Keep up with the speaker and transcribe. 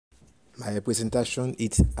My presentation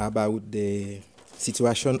is about the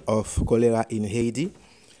situation of cholera in Haiti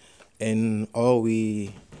and how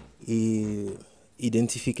we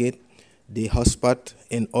identify the hotspot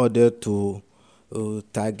in order to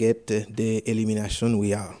target the elimination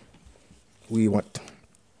we want.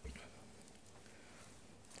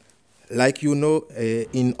 Like you know,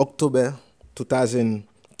 in October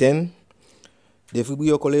 2010, the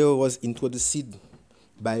Vibrio cholera was introduced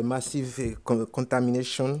by massive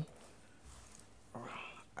contamination.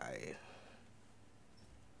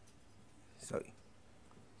 Sorry.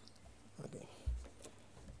 Okay.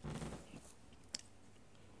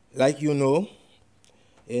 Like you know,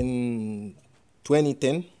 in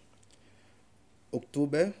 2010,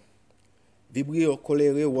 October, Vibrio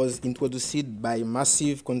cholera was introduced by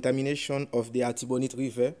massive contamination of the Artibonite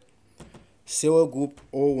River, serogroup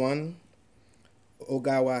O1,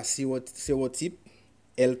 Ogawa serotype,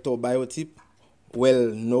 Elto biotype,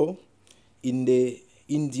 well known in the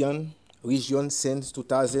Indian region since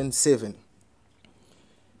 2007.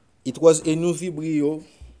 It was a new Vibrio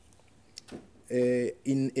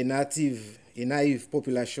in a naive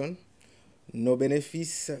population, no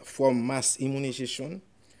benefits from mass immunization,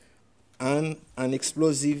 and an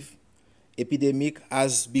explosive epidemic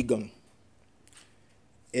has begun.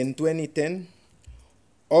 In 2010,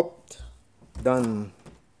 up done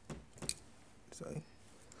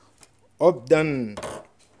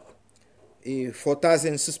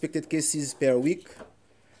 4,000 suspected cases per week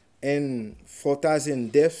and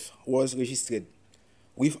 4,000 deaths was registered,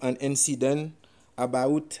 with an incident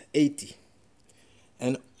about 80.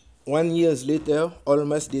 And 1 year later,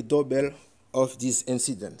 almost the double of this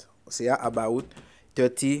incident, say about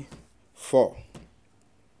 34.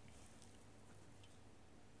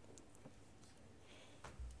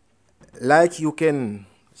 Like you can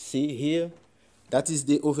see here, that is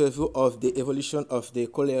the overview of the evolution of the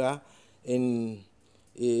cholera in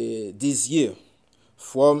this year,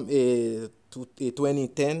 from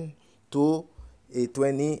 2010 to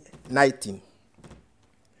 2019.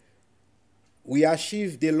 We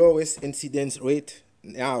achieved the lowest incidence rate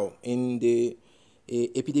now in the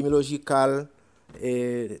epidemiological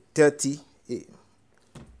 30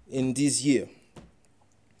 in this year.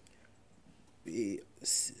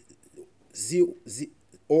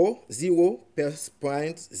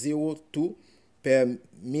 0.02 per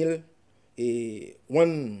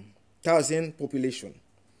 1,000 population.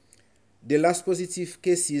 The last positive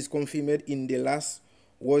cases confirmed in the last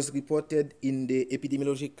was reported in the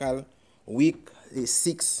epidemiological week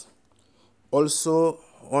 6. Also,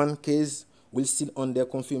 one case will still under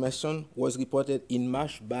confirmation was reported in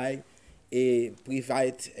March by a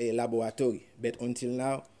private laboratory, but until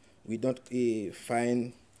now we don't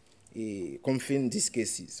confirm these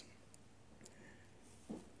cases.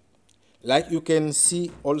 Like you can see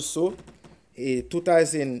also,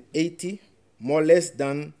 2080, more or less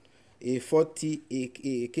than 40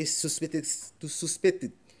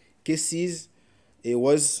 suspected cases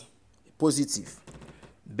was positive.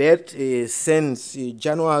 But since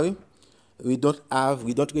January, we don't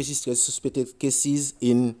register suspected cases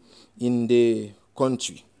in the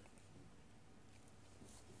country.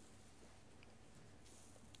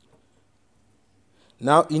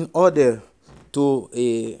 Now, in order to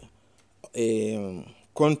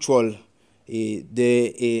control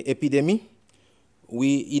the epidemic,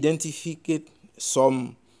 we identified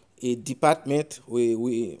some department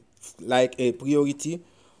we like a priority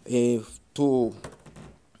to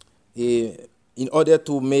in order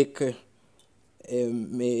to make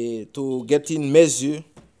to get in measure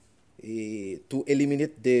to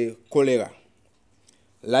eliminate the cholera.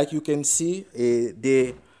 Like you can see,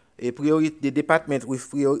 the department we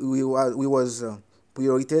was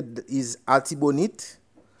prioritated is Artibonite,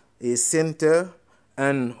 Center,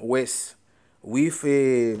 and West, with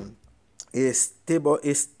a stable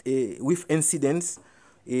with incidence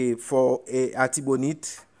for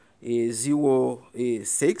Artibonite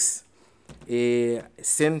 0.6,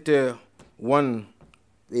 Center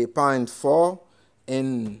 1.4,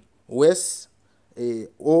 and West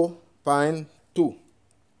 0.2.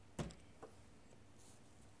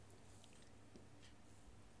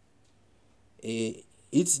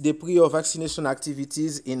 It's the pre-vaccination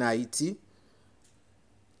activities in Haiti.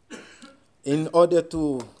 In order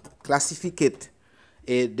to classify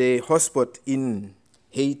the hotspot in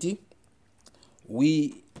Haiti,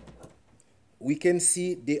 we can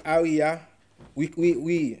see the area. We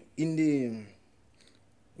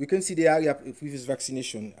can see the area of previous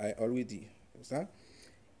vaccination. I already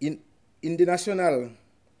in the national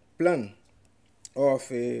plan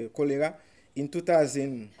of cholera in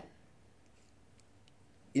 2000.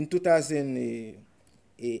 In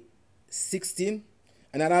 16,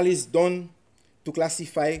 an analysis done to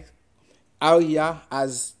classify area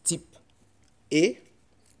as type A,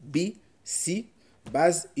 B, C,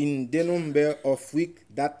 based in the number of weeks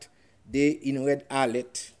that they in red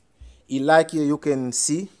alert. Like you can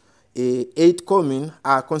see, 8 communes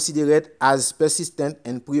are considered as persistent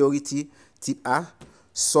and priority type A,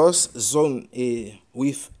 source zone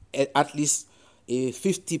with at least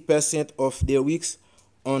 50% of the weeks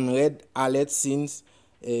on red alert since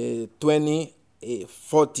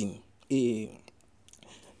 2014.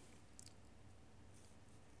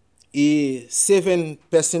 A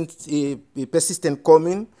 7% persistent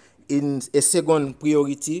commune in a second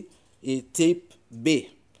priority type B,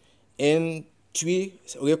 and 3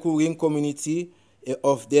 recurring community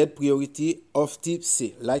of dead priority of type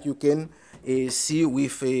C, like you can see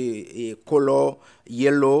with a color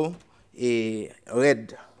yellow,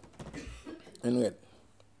 red, and red.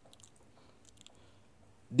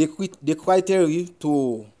 The criteria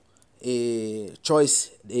to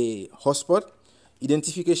choice the hotspot: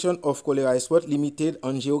 identification of cholera hotspot limited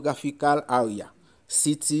on geographical area,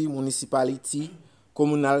 city, municipality,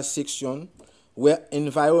 communal section, where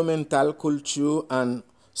environmental, culture, and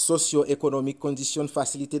socio-economic conditions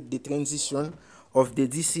facilitate the transition of the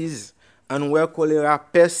disease, and where cholera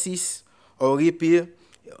persists or reappears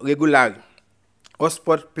regularly.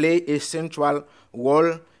 Hotspots play a central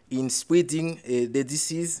role in spreading the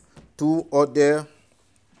disease to other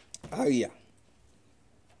areas.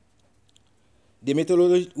 The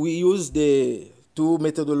methodology, we use the two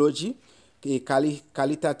methodology,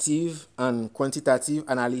 qualitative and quantitative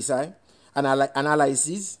analyses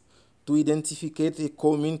to identify a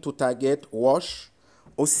commune to target WASH,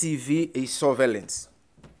 OCV, and surveillance.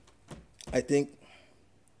 I think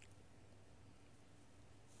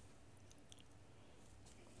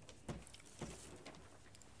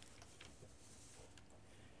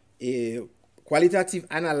a qualitative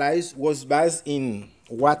analysis was based in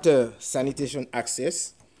water sanitation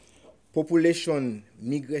access, population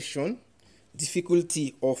migration,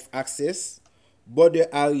 difficulty of access, border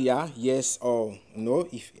area, yes or no,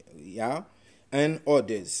 if yeah, and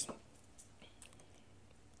others.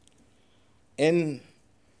 And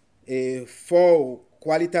for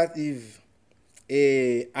qualitative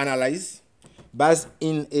analysis, based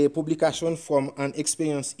in a publication from an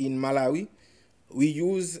experience in Malawi, we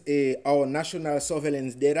use our national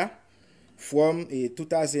surveillance data from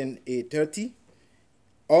 2030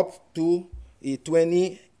 up to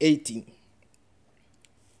 2018.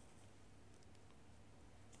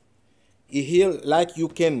 Here, like you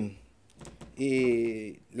can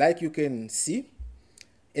see,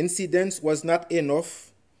 incidence was not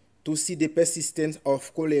enough to see the persistence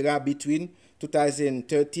of cholera between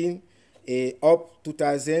 2013 up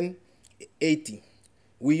 2018.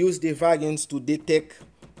 We use the variance to detect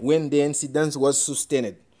when the incidence was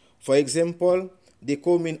sustained. For example, the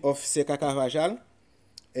commune of Secacavajal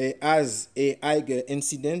as a higher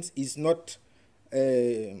incidence is not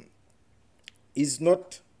the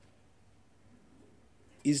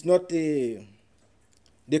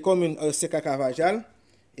commune of Secacavajal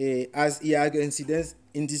as a higher incidence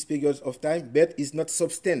in this period of time, but is not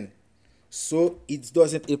sustained, so it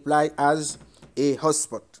doesn't apply as a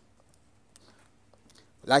hotspot.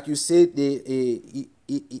 Like you said,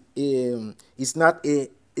 it's not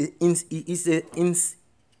it's a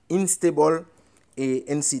unstable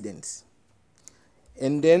incidence.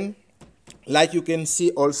 And then, like you can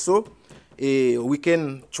see also, we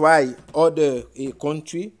can try other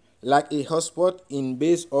country like a hotspot in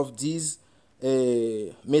base of this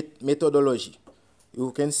methodology.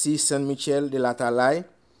 You can see Saint Michel de la Talaye,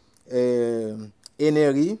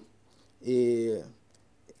 Ennery,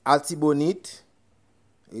 Altibonite,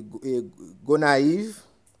 Gonaïve,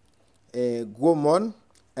 Gaumont,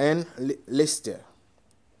 and Leicester.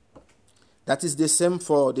 That is the same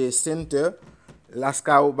for the center, Las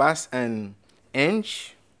Caobas and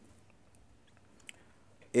Ange.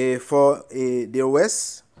 For the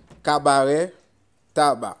west, Cabaret,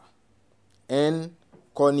 Taba, and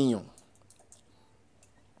Cornillon.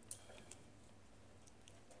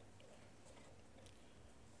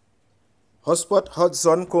 Hotspot hot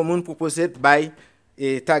zone commune proposed by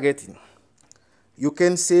targeting. You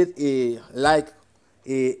can say like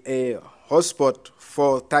a hotspot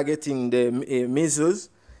for targeting the measures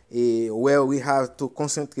where we have to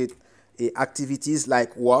concentrate activities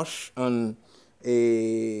like WASH and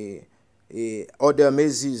other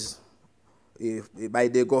measures by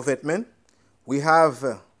the government. We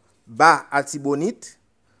have Bas Altibonite,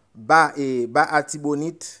 Bas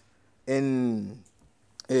Altibonite in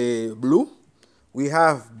blue. We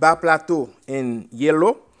have Bas Plateau in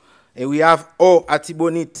yellow, We have O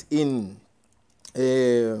artibonite in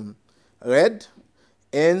red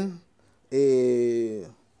and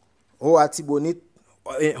O artibonite,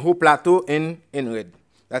 O plateau in red.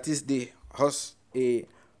 That is the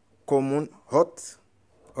common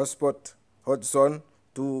hotspot, hot zone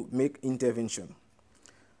to make intervention.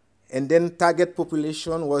 And then target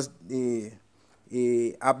population was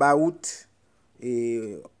about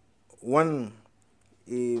 1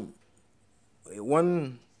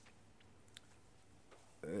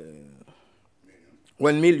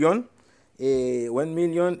 million,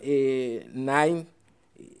 920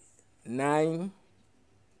 000,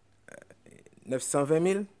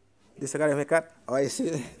 244. Ouais,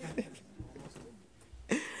 c'est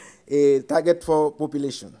target for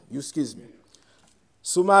population. Excuse me.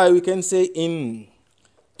 Summary, we can say in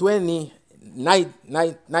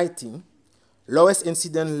 2019, lowest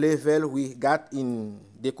incident level we got in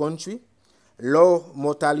the country, low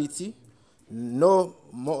mortality, no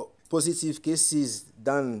more positive cases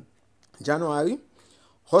than January.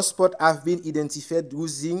 Hotspots have been identified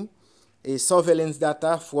using surveillance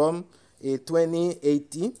data from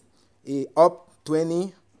 2018 up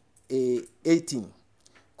 2018.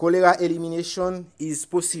 Cholera elimination is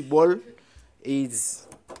possible, is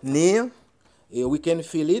near, we can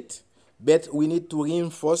feel it, but we need to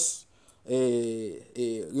reinforce of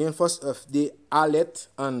the alert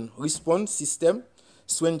and response system,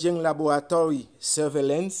 stringent laboratory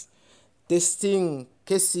surveillance, testing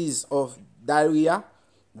cases of diarrhea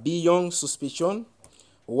beyond suspicion,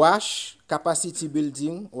 wash capacity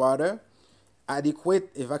building water,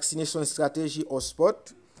 adequate vaccination strategy or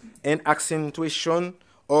spot, and accentuation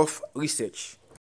of research.